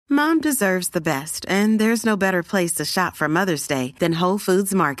Mom deserves the best, and there's no better place to shop for Mother's Day than Whole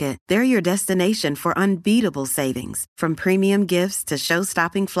Foods Market. They're your destination for unbeatable savings, from premium gifts to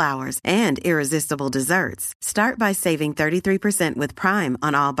show-stopping flowers and irresistible desserts. Start by saving 33% with Prime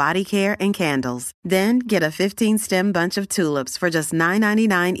on all body care and candles. Then get a 15-stem bunch of tulips for just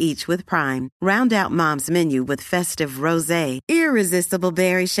 $9.99 each with Prime. Round out Mom's menu with festive rosé, irresistible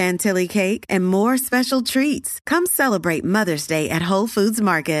berry chantilly cake, and more special treats. Come celebrate Mother's Day at Whole Foods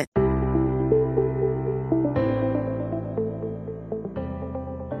Market.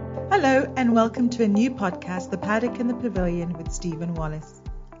 Hello and welcome to a new podcast, The Paddock and the Pavilion with Stephen Wallace.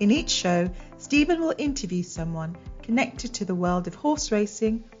 In each show, Stephen will interview someone connected to the world of horse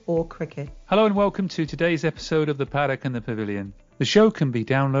racing or cricket. Hello and welcome to today's episode of The Paddock and the Pavilion. The show can be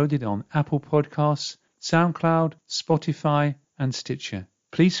downloaded on Apple Podcasts, SoundCloud, Spotify and Stitcher.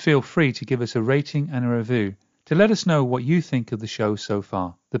 Please feel free to give us a rating and a review to let us know what you think of the show so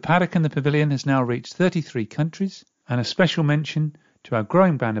far. The Paddock and the Pavilion has now reached 33 countries, and a special mention to our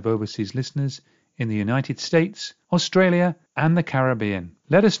growing band of overseas listeners in the United States, Australia and the Caribbean.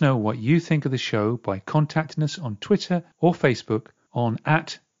 Let us know what you think of the show by contacting us on Twitter or Facebook on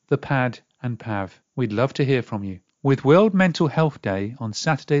 @thepad&pav. We'd love to hear from you. With World Mental Health Day on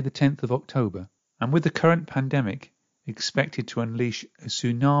Saturday the 10th of October, and with the current pandemic expected to unleash a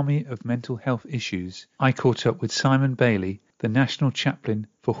tsunami of mental health issues, I caught up with Simon Bailey, the National Chaplain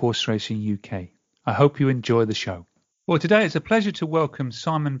for Horse Racing UK. I hope you enjoy the show. Well, today it's a pleasure to welcome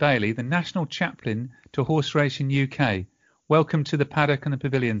Simon Bailey, the National Chaplain to Horse Racing UK. Welcome to the Paddock and the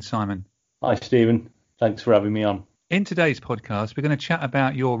Pavilion, Simon. Hi, Stephen. Thanks for having me on. In today's podcast, we're going to chat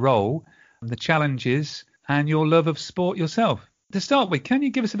about your role, the challenges, and your love of sport yourself. To start with, can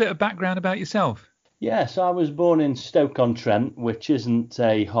you give us a bit of background about yourself? Yes, I was born in Stoke-on-Trent, which isn't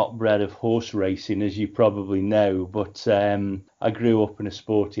a hotbed of horse racing, as you probably know, but I grew up in a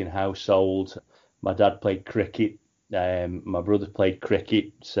sporting household. My dad played cricket. My brother played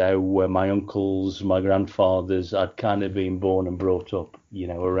cricket, so my uncles, my grandfathers, I'd kind of been born and brought up,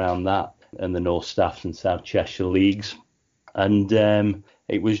 around that, and the North Staffs and South Cheshire leagues. And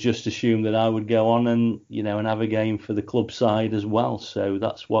it was just assumed that I would go on and, and have a game for the club side as well. So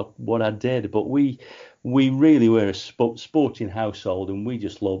that's what I did. But we really were a sporting household, and we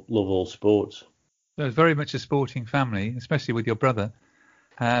just love all sports. So it was very much a sporting family, especially with your brother.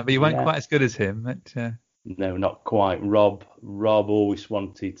 But you weren't quite as good as him. No, not quite. Rob always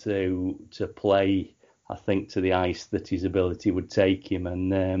wanted to play, I think, to the ice that his ability would take him.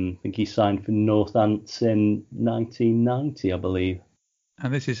 And I think he signed for Northants in 1990, I believe.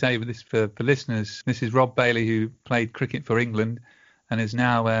 And this is for listeners. This is Rob Bailey, who played cricket for England and is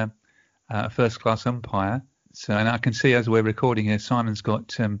now a first-class umpire. So, and I can see as we're recording here, Simon's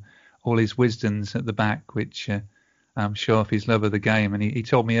got all his wisdoms at the back, which show off his love of the game. And he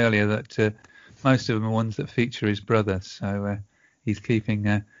told me earlier that most of them are ones that feature his brother. So he's keeping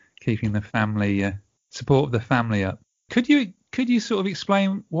the family support of the family up. Could you sort of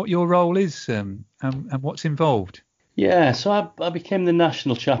explain what your role is and what's involved? Yeah, so I became the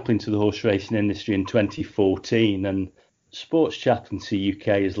National Chaplain to the horse racing industry in 2014, and Sports Chaplaincy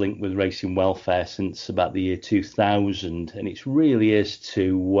UK is linked with racing welfare since about the year 2000, and it really is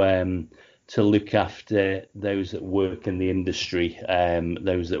to look after those that work in the industry,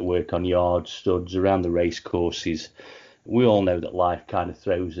 those that work on yards, studs, around the race courses. We all know that life kind of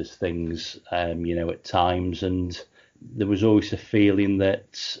throws us things, at times, and there was always a feeling that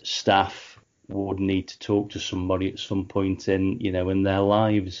staff would need to talk to somebody at some point in their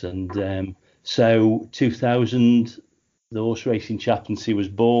lives. And so 2000, the horse racing chaplaincy was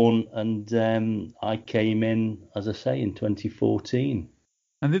born, and I came in, as I say, in 2014.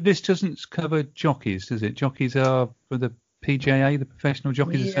 And this doesn't cover jockeys, does it? Jockeys are for the PJA, the Professional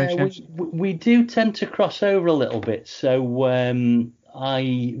Jockeys Association? We do tend to cross over a little bit. So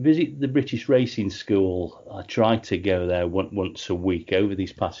I visit the British Racing School. I try to go there once a week. Over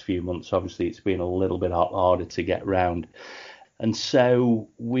these past few months, obviously, it's been a little bit harder to get round. And so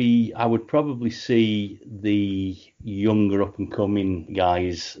I would probably see the younger up-and-coming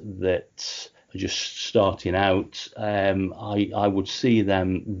guys that are just starting out. I would see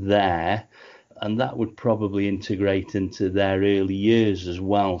them there, and that would probably integrate into their early years as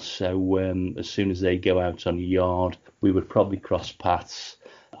well. So as soon as they go out on a yard, we would probably cross paths.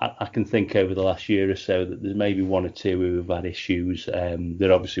 I can think over the last year or so that there's maybe one or two who have had issues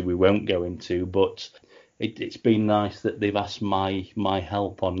that obviously we won't go into, but it's been nice that they've asked my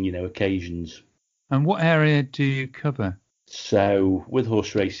help on, occasions. And what area do you cover? So with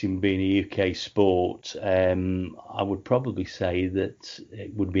horse racing being a UK sport, I would probably say that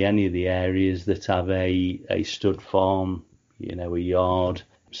it would be any of the areas that have a stud farm, a yard,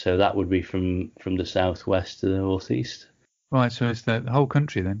 So that would be from the southwest to the northeast. Right, so it's the whole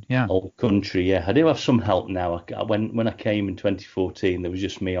country then, yeah. Whole country, yeah. I do have some help now. When I came in 2014, there was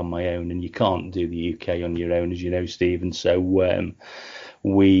just me on my own, and you can't do the UK on your own, as you know, Stephen. So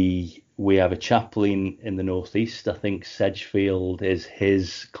we have a chaplain in the northeast. I think Sedgefield is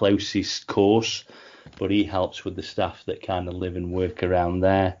his closest course, but he helps with the staff that kind of live and work around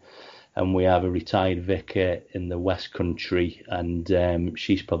there. And we have a retired vicar in the West Country, and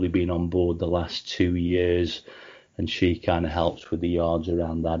she's probably been on board the last 2 years, and she kind of helps with the yards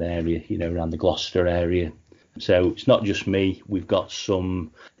around that area, around the Gloucester area. So it's not just me. We've got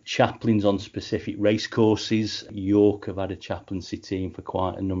some chaplains on specific race courses. York have had a chaplaincy team for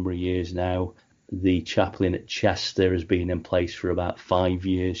quite a number of years now. The chaplain at Chester has been in place for about 5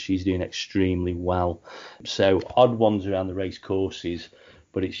 years. She's doing extremely well. So odd ones around the race courses,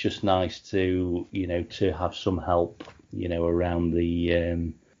 but it's just nice to have some help, around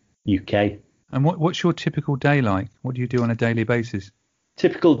the UK. And what's your typical day like? What do you do on a daily basis?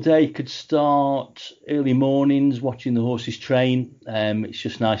 Typical day could start early mornings watching the horses train. It's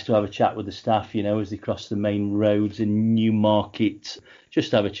just nice to have a chat with the staff, as they cross the main roads in Newmarket.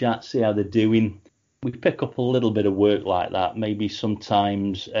 Just have a chat, see how they're doing. We pick up a little bit of work like that. Maybe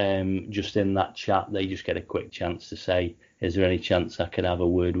sometimes just in that chat, they just get a quick chance to say, is there any chance I could have a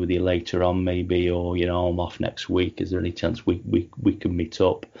word with you later on maybe, or, I'm off next week. Is there any chance we can meet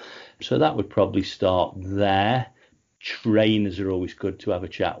up? So that would probably start there. Trainers are always good to have a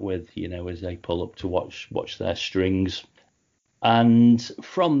chat with, as they pull up to watch their strings. And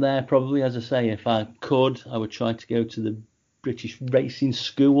from there, probably, as I say, if I could, I would try to go to the British Racing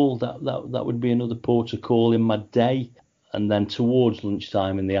School. That would be another port of call in my day. And then towards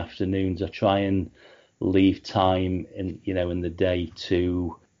lunchtime in the afternoons, I try and leave time in the day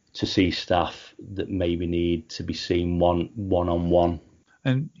to see staff that maybe need to be seen one-on-one.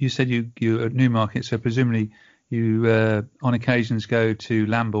 And you said you're at Newmarket, so presumably you on occasions go to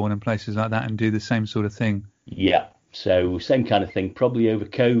Lambourne and places like that and do the same sort of thing. Yeah, so same kind of thing. Probably over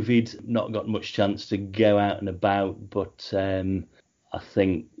COVID, not got much chance to go out and about, but I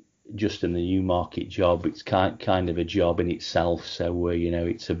think just in the Newmarket job, it's kind of a job in itself. So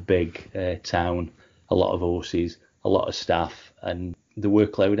it's a big town, a lot of horses, a lot of staff, and the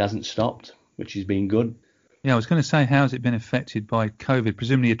workload hasn't stopped, which has been good. Yeah, I was going to say, how's it been affected by COVID?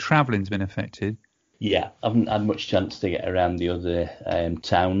 Presumably your travelling's been affected. Yeah, I haven't had much chance to get around the other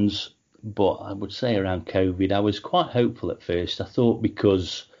towns, but I would say around COVID, I was quite hopeful at first. I thought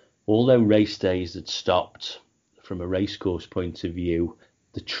because although race days had stopped from a racecourse point of view,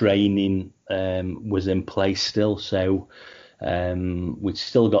 the training was in place still. So we'd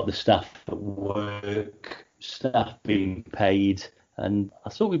still got the staff at work, staff being paid, and I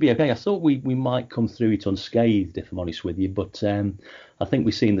thought we'd be okay. I thought we might come through it unscathed, if I'm honest with you, but I think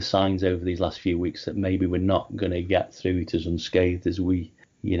we've seen the signs over these last few weeks that maybe we're not going to get through it as unscathed as we,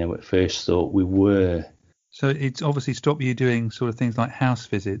 at first thought we were. So it's obviously stopped you doing sort of things like house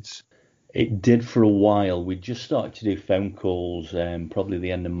visits. It did for a while. We just started to do phone calls, probably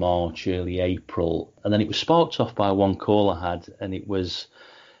the end of March, early April, and then it was sparked off by one call I had, and it was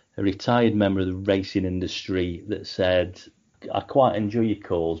a retired member of the racing industry that said, I quite enjoy your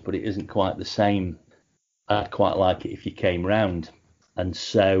calls, but it isn't quite the same. I'd quite like it if you came round. And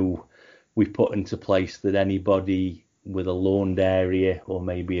so we put into place that anybody with a lawned area or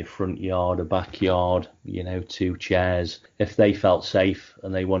maybe a front yard, a backyard, 2 chairs, if they felt safe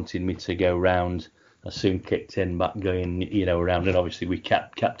and they wanted me to go round, I soon kicked in back going, around, and obviously we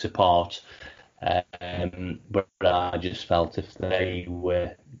kept apart. But I just felt if they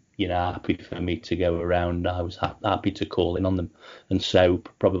were, happy for me to go around, I was happy to call in on them. And so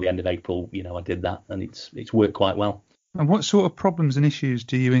probably end of April, I did that, and it's worked quite well. And what sort of problems and issues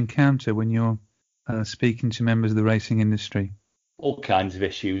do you encounter when you're speaking to members of the racing industry? All kinds of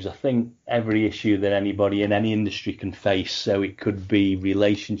issues. I think every issue that anybody in any industry can face. So it could be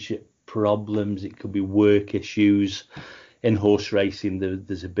relationship problems, it could be work issues. In horse racing,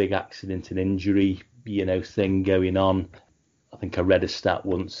 there's a big accident and injury, thing going on. I think I read a stat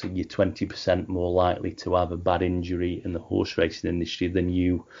once that you're 20% more likely to have a bad injury in the horse racing industry than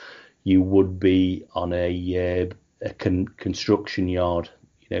you would be on a construction yard,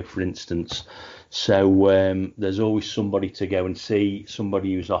 for instance. So there's always somebody to go and see,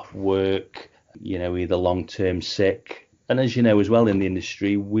 somebody who's off work, either long-term sick. And as you know as well in the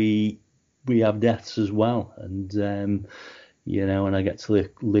industry, we have deaths as well. And, and I get to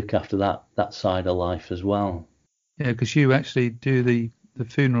look after that side of life as well. Yeah, because you actually do the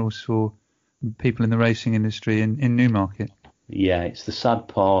funerals for people in the racing industry in Newmarket. Yeah, it's the sad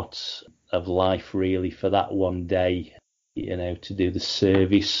part of life, really, for that one day. to do the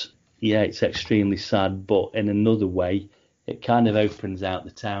service. Yeah, it's extremely sad, but in another way, it kind of opens out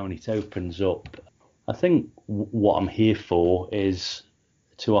the town. It opens up. I think what I'm here for is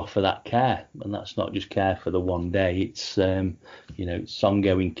to offer that care, and that's not just care for the one day. It's it's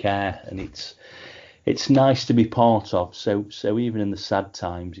ongoing care, and it's nice to be part of. So even in the sad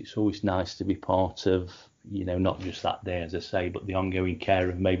times, it's always nice to be part of, not just that day, as I say, but the ongoing care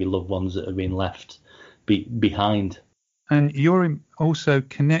of maybe loved ones that have been left behind. And you're also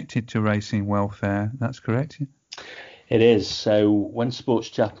connected to Racing Welfare, that's correct? It is. So when Sports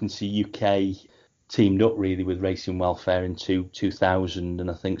Chaplaincy UK teamed up really with Racing Welfare in 2000, and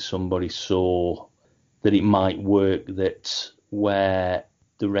I think somebody saw that it might work, that where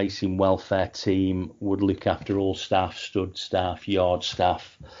the Racing Welfare team would look after all staff, stud staff, yard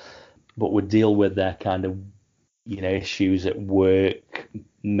staff, but would deal with their kind of, issues at work,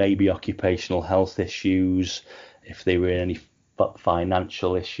 maybe occupational health issues, if they were in any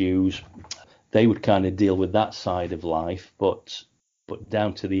financial issues, they would kind of deal with that side of life, but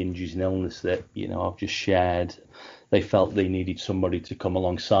down to the injuries and illness that, I've just shared, they felt they needed somebody to come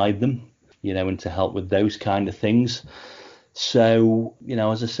alongside them, and to help with those kind of things. So,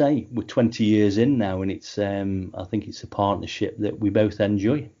 as I say, we're 20 years in now, and it's I think it's a partnership that we both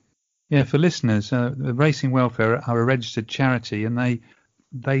enjoy. Yeah, for listeners, the Racing Welfare are a registered charity, and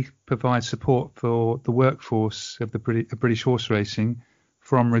they provide support for the workforce of the British horse racing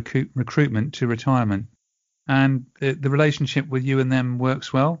from recruitment to retirement. And the relationship with you and them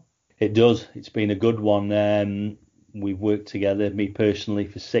works well? It does. It's been a good one. We've worked together, me personally,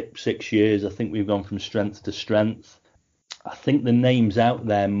 for six years. I think we've gone from strength to strength. I think the name's out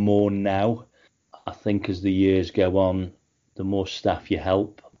there more now. I think as the years go on, the more staff you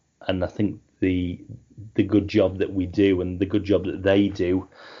help. And I think the good job that we do and the good job that they do,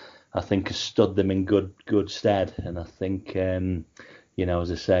 I think has stood them in good stead. And I think,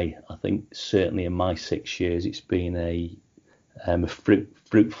 as I say, I think certainly in my 6 years, it's been a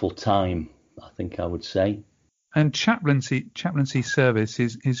fruitful time, I think I would say. And chaplaincy service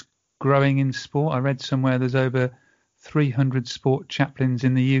is growing in sport. I read somewhere there's over 300 sport chaplains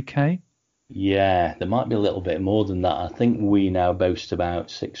in the UK. Yeah, there might be a little bit more than that. I think we now boast about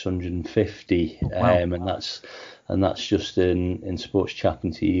 650, wow. And that's just in Sports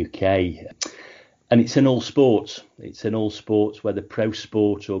Chaplaincy UK. And it's in all sports. It's in all sports, whether pro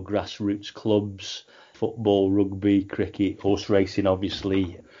sport or grassroots clubs, football, rugby, cricket, horse racing,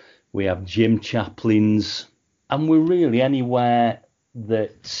 obviously. We have gym chaplains, and we're really anywhere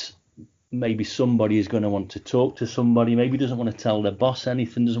that maybe somebody is going to want to talk to somebody, maybe doesn't want to tell their boss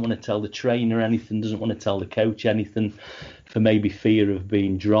anything, doesn't want to tell the trainer anything, doesn't want to tell the coach anything for maybe fear of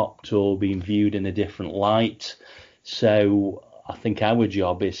being dropped or being viewed in a different light. So I think our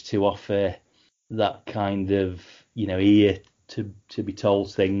job is to offer that kind of, ear to be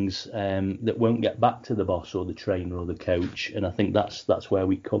told things that won't get back to the boss or the trainer or the coach. And I think that's where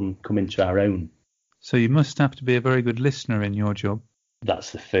we come into our own. So you must have to be a very good listener in your job.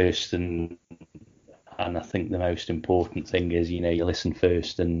 That's the first and I think the most important thing is, you listen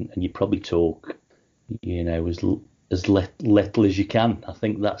first and you probably talk, as little as you can. I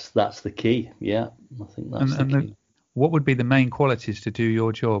think that's the key. Yeah, I think that's the key. What would be the main qualities to do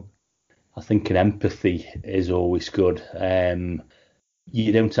your job? I think an empathy is always good.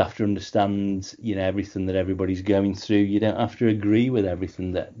 You don't have to understand, everything that everybody's going through. You don't have to agree with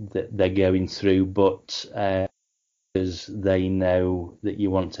everything that they're going through, but as they know that you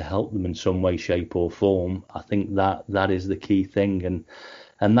want to help them in some way, shape or form, I think that is the key thing.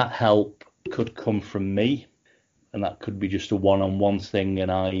 And that help could come from me, and that could be just a one-on-one thing,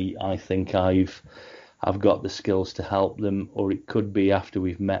 and I think I've got the skills to help them, or it could be after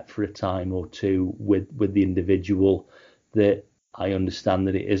we've met for a time or two with the individual that I understand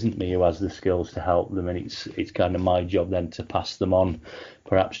that it isn't me who has the skills to help them, and it's kind of my job then to pass them on,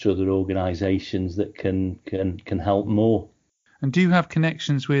 perhaps to other organisations that can help more. And do you have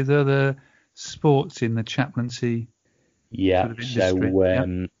connections with other sports in the chaplaincy? Yeah, sort of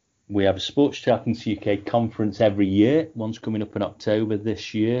industry? So we have a Sports Chaplaincy UK conference every year. One's coming up in October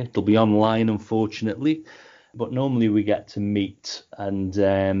this year. It'll be online, unfortunately, but normally we get to meet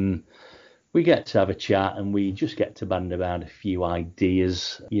and we get to have a chat, and we just get to band about a few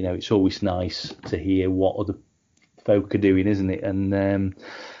ideas. It's always nice to hear what other folk are doing, isn't it?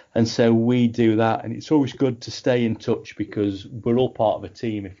 And so we do that, and it's always good to stay in touch because we're all part of a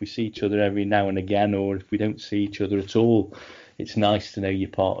team. If we see each other every now and again, or if we don't see each other at all, it's nice to know you're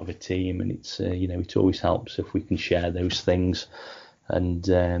part of a team, and it's it always helps if we can share those things and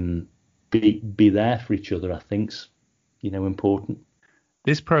be there for each other. I think's important.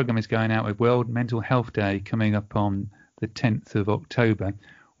 This programme is going out with World Mental Health Day coming up on the 10th of October.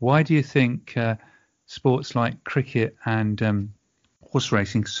 Why do you think sports like cricket and horse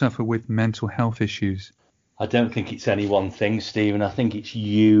racing suffer with mental health issues? I don't think it's any one thing, Stephen. I think it's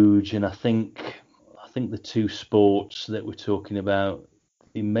huge, and I think the two sports that we're talking about,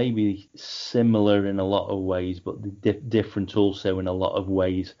 they may be similar in a lot of ways, but they're different also in a lot of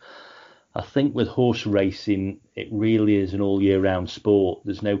ways. I think with horse racing, it really is an all-year-round sport.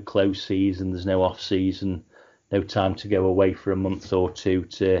 There's no close season, there's no off-season, no time to go away for a month or two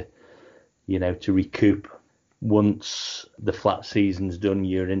to recoup. Once the flat season's done,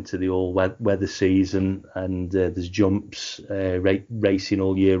 you're into the all-weather season, and there's jumps, racing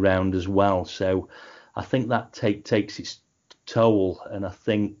all year round as well. So I think that takes its toll, and I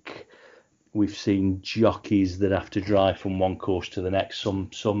think we've seen jockeys that have to drive from one course to the next,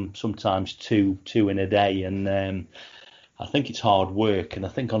 sometimes two in a day, and I think it's hard work. And I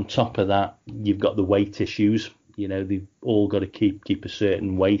think on top of that, you've got the weight issues. They've all got to keep a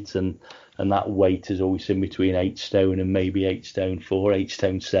certain weight, and that weight is always in between 8 stone and maybe 8 stone 4, 8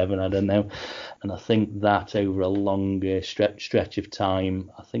 stone 7, I don't know. And I think that over a longer stretch of time,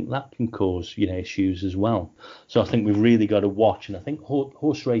 I think that can cause issues as well. So I think we've really got to watch, and I think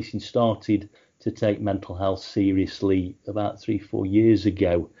horse racing started to take mental health seriously about 3-4 years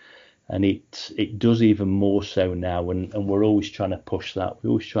ago, and it does even more so now, and we're always trying to push that. We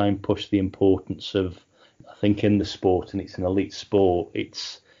always try and push the importance of, I think, in the sport, and it's an elite sport,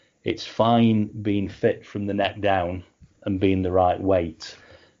 it's fine being fit from the neck down and being the right weight,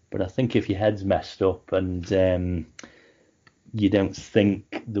 but I think if your head's messed up and you don't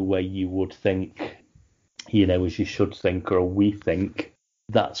think the way you would think, as you should think, or we think,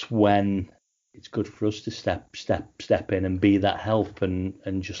 that's when it's good for us to step in and be that help,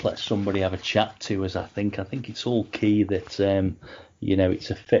 and just let somebody have a chat to us. I think it's all key that it's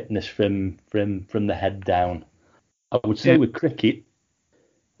a fitness from the head down. I would say with cricket,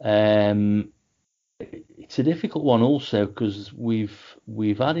 it's a difficult one also, because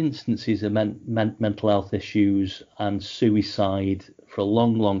we've had instances of mental health issues and suicide for a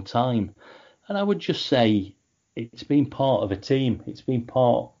long time, and I would just say it's been part of a team. It's been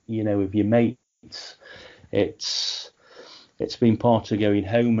part, of your mates. It's been part of going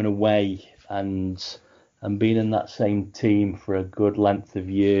home and away and being in that same team for a good length of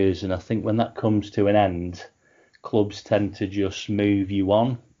years. And I think when that comes to an end, clubs tend to just move you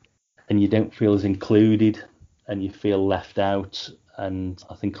on, and you don't feel as included, and you feel left out. And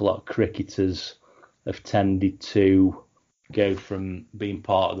I think a lot of cricketers have tended to go from being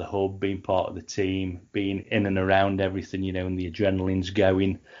part of the hub, being part of the team, being in and around everything, and the adrenaline's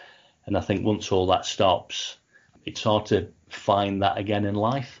going. And I think once all that stops, it's hard to find that again in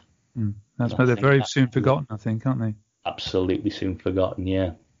life. That's why they're very soon forgotten, I think, aren't they? Absolutely soon forgotten,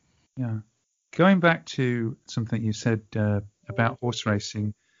 yeah. Yeah. Going back to something you said about horse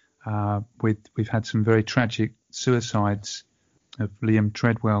racing, we've had some very tragic suicides of Liam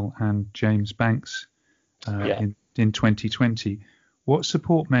Treadwell and James Banks in 2020. What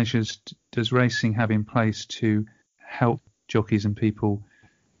support measures does racing have in place to help jockeys and people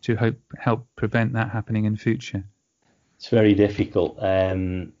to help prevent that happening in future? It's very difficult.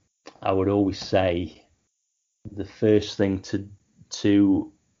 I would always say the first thing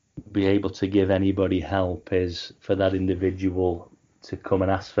to be able to give anybody help is for that individual to come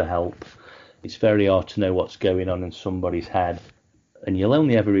and ask for help. It's very hard to know what's going on in somebody's head, and you'll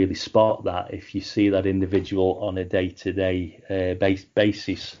only ever really spot that if you see that individual on a day-to-day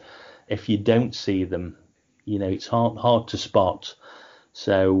basis. If you don't see them, it's hard to spot.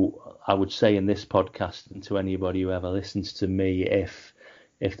 So I would say in this podcast, and to anybody who ever listens to me, if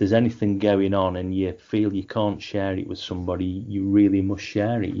there's anything going on and you feel you can't share it with somebody, you really must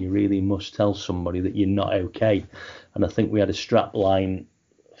share it. You really must tell somebody that you're not okay. And I think we had a strap line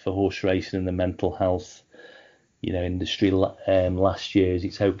for horse racing and the mental health, industry last year.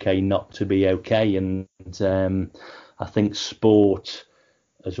 It's okay not to be okay. And I think sport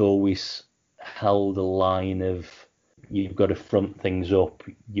has always held a line of, you've got to front things up,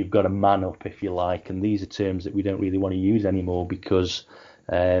 you've got to man up, if you like. And these are terms that we don't really want to use anymore, because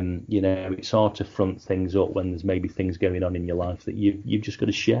it's hard to front things up when there's maybe things going on in your life that you've just got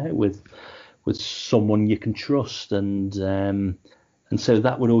to share with someone you can trust. And so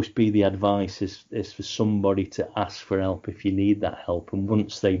that would always be the advice, is for somebody to ask for help if you need that help. And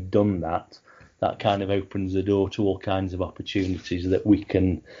once they've done that, that kind of opens the door to all kinds of opportunities that we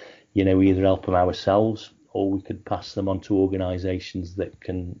can, either help them ourselves, or we could pass them on to organisations that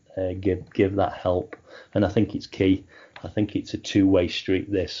can give that help. And I think it's key. I think it's a two-way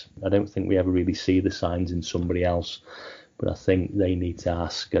street, this. I don't think we ever really see the signs in somebody else, but I think they need to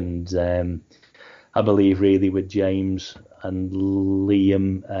ask. And I believe really with James and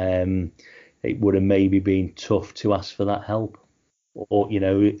Liam, it would have maybe been tough to ask for that help, or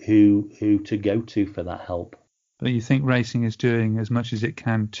who to go to for that help. But you think racing is doing as much as it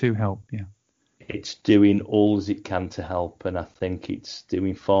can to help, yeah? It's doing all as it can to help, and I think it's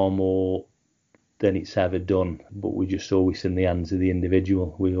doing far more than it's ever done. But we're just always in the hands of the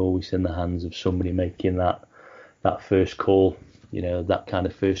individual. We're always in the hands of somebody making that first call, that kind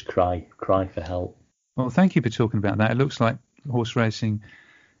of first cry for help. Well, thank you for talking about that. It looks like horse racing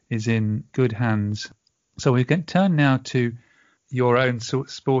is in good hands. So we can turn now to your own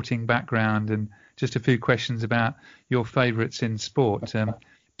sporting background and just a few questions about your favourites in sport.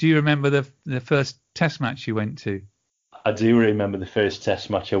 Do you remember the first test match you went to? I do remember the first test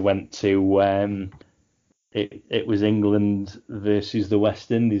match I went to. It was England versus the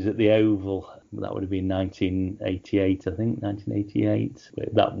West Indies at the Oval. That would have been 1988, I think, 1988.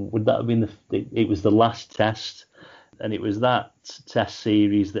 Would that have been it was the last test, and it was that test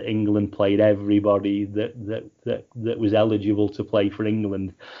series that England played everybody that was eligible to play for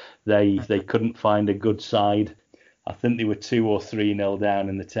England. They couldn't find a good side. I think they were 2 or 3-0 down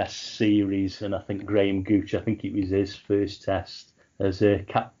in the test series, and I think Graham Gooch, I think it was his first test as a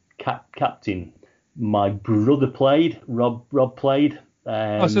captain. My brother played, Rob played.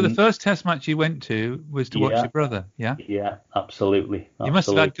 So the first test match you went to was to watch your brother, yeah? Yeah, absolutely. You must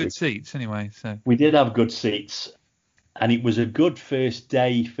have had good seats anyway. So we did have good seats, and it was a good first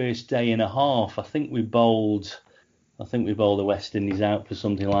day and a half. I think we bowled the West Indies out for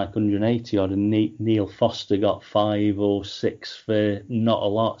something like 180 odd, and Neil Foster got 5 or 6 for not a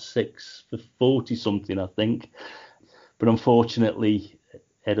lot, 6 for 40 something, I think. But unfortunately,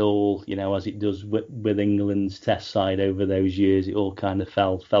 it all, as it does with England's test side over those years, it all kind of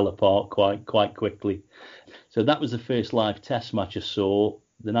fell apart quite quickly. So that was the first live test match I saw.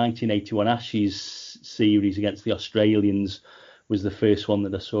 The 1981 Ashes series against the Australians was the first one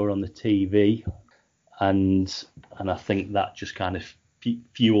that I saw on the TV, and I think that just kind of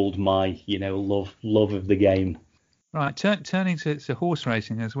fueled my love of the game. Right, turning to horse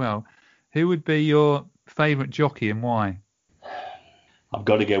racing as well, who would be your favourite jockey and why? I've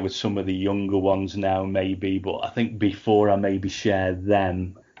got to go with some of the younger ones now, maybe, but I think before I maybe share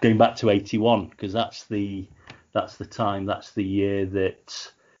them, going back to 81, because that's the time, that's the year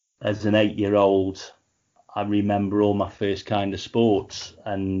that, as an 8-year-old, I remember all my first kind of sports,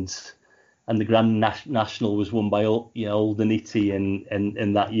 and the Grand National was won by Oldham Itty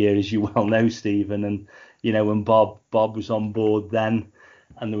in that year, as you well know, Stephen, and when Bob was on board then,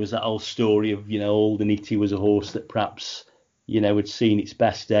 and there was that whole story of Oldham Itty was a horse that perhaps had seen its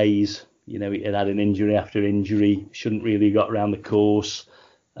best days. It had an injury after injury, shouldn't really got around the course,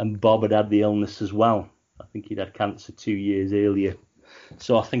 and Bob had the illness as well. I think he'd had cancer 2 years earlier.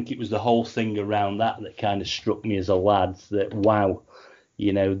 So I think it was the whole thing around that kind of struck me as a lad, that wow,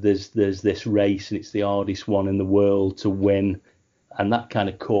 there's this race and it's the hardest one in the world to win, and that kind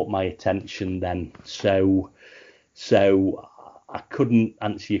of caught my attention then. So I couldn't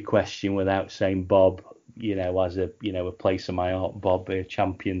answer your question without saying Bob. As a place of my heart, Bob, a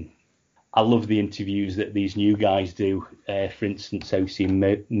champion. I love the interviews that these new guys do. For instance, O.C.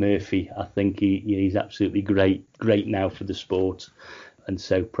 Murphy, I think he's absolutely great now for the sport, and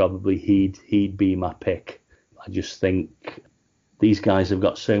so probably he'd be my pick. I just think these guys have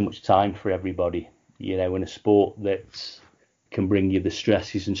got so much time for everybody. In a sport that can bring you the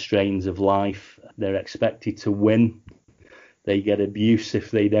stresses and strains of life, they're expected to win. They get abuse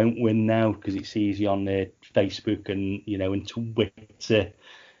if they don't win now, because it's easy on their Facebook and and Twitter,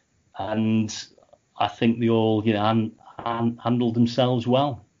 and I think they all handle themselves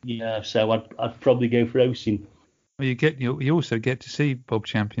well. So I'd probably go for Oisin. Well, you also get to see Bob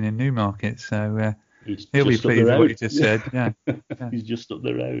Champion in Newmarket, so he'll be pleased with what you just said. Yeah. He's just up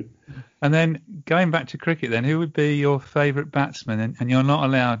the road. And then going back to cricket, then who would be your favourite batsman? And you're not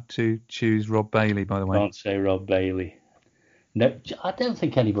allowed to choose Rob Bailey, by the way. Can't say Rob Bailey. No, I don't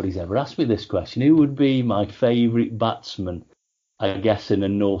think anybody's ever asked me this question. Who would be my favourite batsman? I guess in a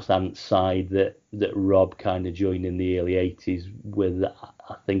Northants side that Rob kind of joined in the early 80s with,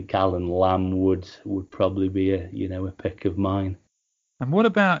 I think Alan Lamb would probably be a pick of mine. And what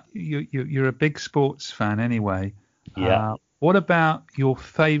about you're a big sports fan anyway. Yeah. What about your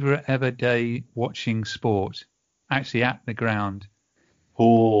favourite ever day watching sport, actually at the ground?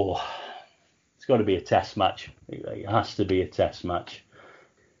 Oh, it's got to be a test match. It has to be a test match.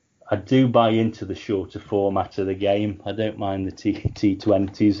 I do buy into the shorter format of the game. I don't mind the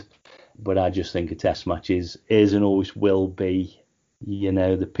T20s, but I just think a test match is and always will be,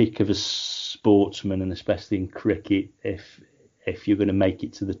 the peak of a sportsman, and especially in cricket. If if you're going to make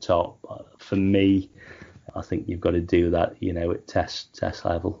it to the top, for me, I think you've got to do that, at test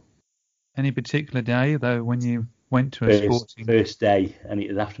level. Any particular day, though, when you went to a sporting... First day, and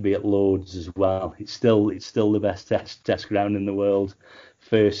it'd have to be at Lords as well. It's still the best test ground in the world.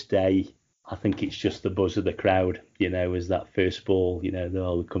 First day, I think it's just the buzz of the crowd, as that first ball,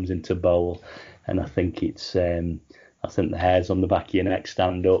 that comes into bowl. And I think it's, I think the hairs on the back of your neck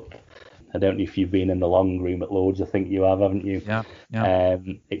stand up. I don't know if you've been in the long room at Lords. I think you have, haven't you? Yeah.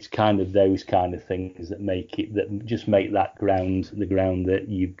 It's kind of those kind of things that just make that ground the ground that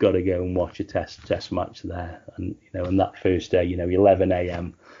you've got to go and watch a test match there. And and that first day, 11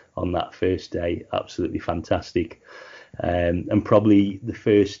 a.m. on that first day, absolutely fantastic. And probably the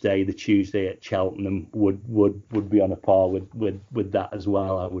first day, the Tuesday at Cheltenham, would be on a par with that as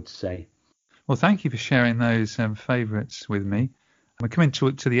well, I would say. Well, thank you for sharing those favourites with me. We're coming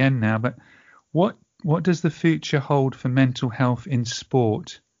to the end now, but what does the future hold for mental health in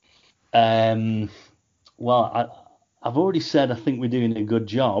sport? Well, I've already said I think we're doing a good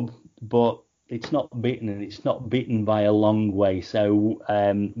job, but it's not beaten, and it's not beaten by a long way. So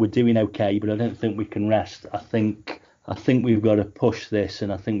we're doing okay, but I don't think we can rest. I think we've got to push this,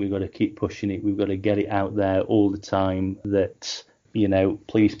 and I think we've got to keep pushing it. We've got to get it out there all the time that,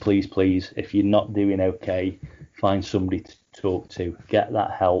 please, if you're not doing okay, find somebody to talk to, get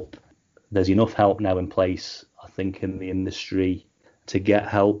that help. There's enough help now in place, I think, in the industry to get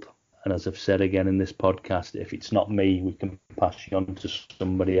help. And as I've said again in this podcast, if it's not me, we can pass you on to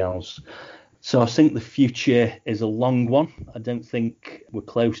somebody else. So I think the future is a long one. I don't think we're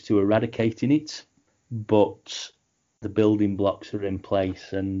close to eradicating it, but the building blocks are in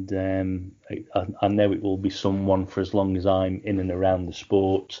place, and I know it will be someone for as long as I'm in and around the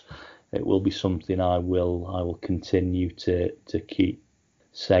sport. It will be something I will continue to keep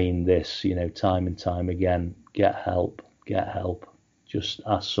saying this, time and time again. Get help. Just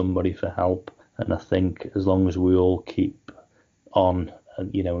ask somebody for help. And I think as long as we all keep on,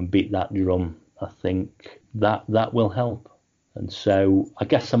 and beat that drum, I think that will help. And so I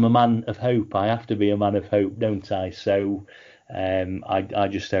guess I'm a man of hope. I have to be a man of hope, don't I? So I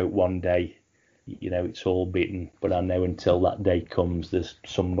just hope one day, it's all beaten, but I know until that day comes, there's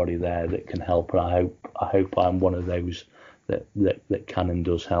somebody there that can help, and I hope I'm one of those that can and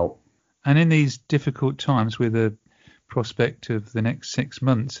does help. And in these difficult times, with the prospect of the next 6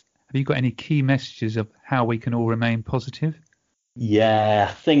 months, have you got any key messages of how we can all remain positive? Yeah,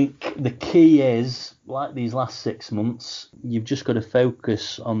 I think the key is, like these last 6 months, you've just got to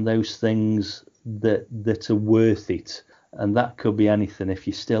focus on those things that are worth it. And that could be anything. If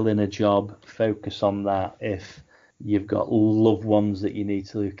you're still in a job, focus on that. If you've got loved ones that you need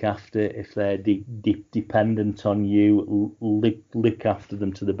to look after, if they're dependent on you, look after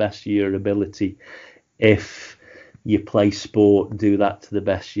them to the best of your ability. If you play sport, do that to the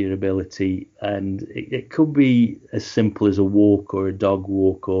best of your ability. And it could be as simple as a walk or a dog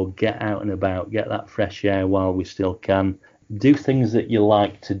walk, or get out and about, get that fresh air while we still can. Do things that you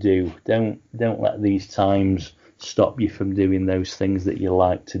like to do. Don't let these times stop you from doing those things that you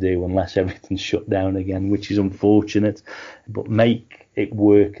like to do, unless everything's shut down again, which is unfortunate. But make it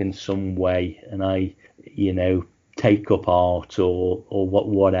work in some way. And take up art or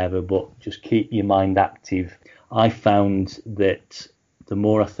whatever, but just keep your mind active. I found that the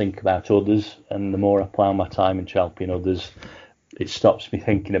more I think about others and the more I plough my time into helping others, it stops me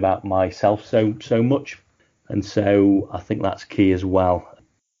thinking about myself so much. And so I think that's key as well.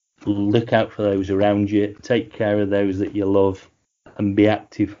 Look out for those around you, take care of those that you love, and be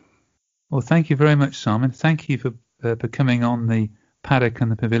active. Well, thank you very much, Simon. Thank you for coming on the Paddock and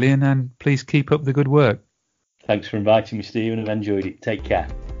the Pavilion, and please keep up the good work. Thanks for inviting me, Stephen. I've enjoyed it. Take care.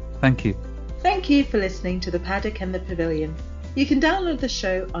 Thank you. Thank you for listening to the Paddock and the Pavilion. You can download the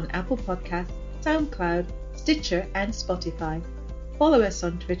show on Apple Podcasts, SoundCloud, Stitcher and Spotify. Follow us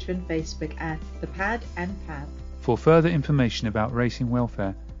on Twitter and Facebook at The Pad and Pav. For further information about racing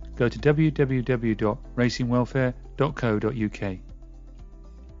welfare, go to www.racingwelfare.co.uk.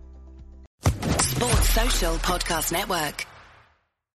 Sports Social Podcast Network.